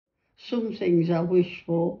some things I wish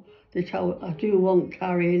for that I do want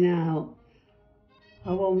carrying out.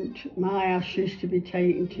 I want my ashes to be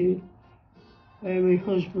taken to where my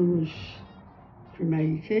husband was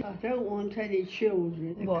cremated. I don't want any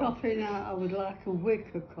children. The coffin, I would like a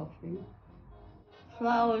wicker coffin.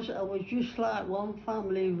 Flowers, I would just like one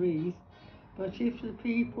family wreath, but if the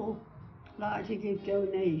people like to give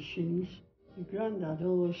donations, my granddad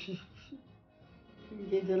always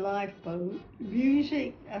did the lifeboat.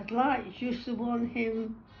 Music, I'd like just the one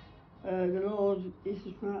hymn, the Lord is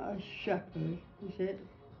my shepherd, is it?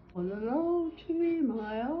 On the road to be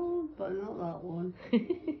my own, but not that one.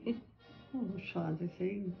 I was trying to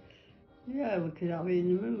think. Yeah, we could have it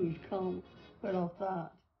in the mood, can't we? But off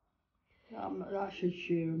that. That should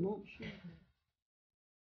cheer 'em up, shouldn't it?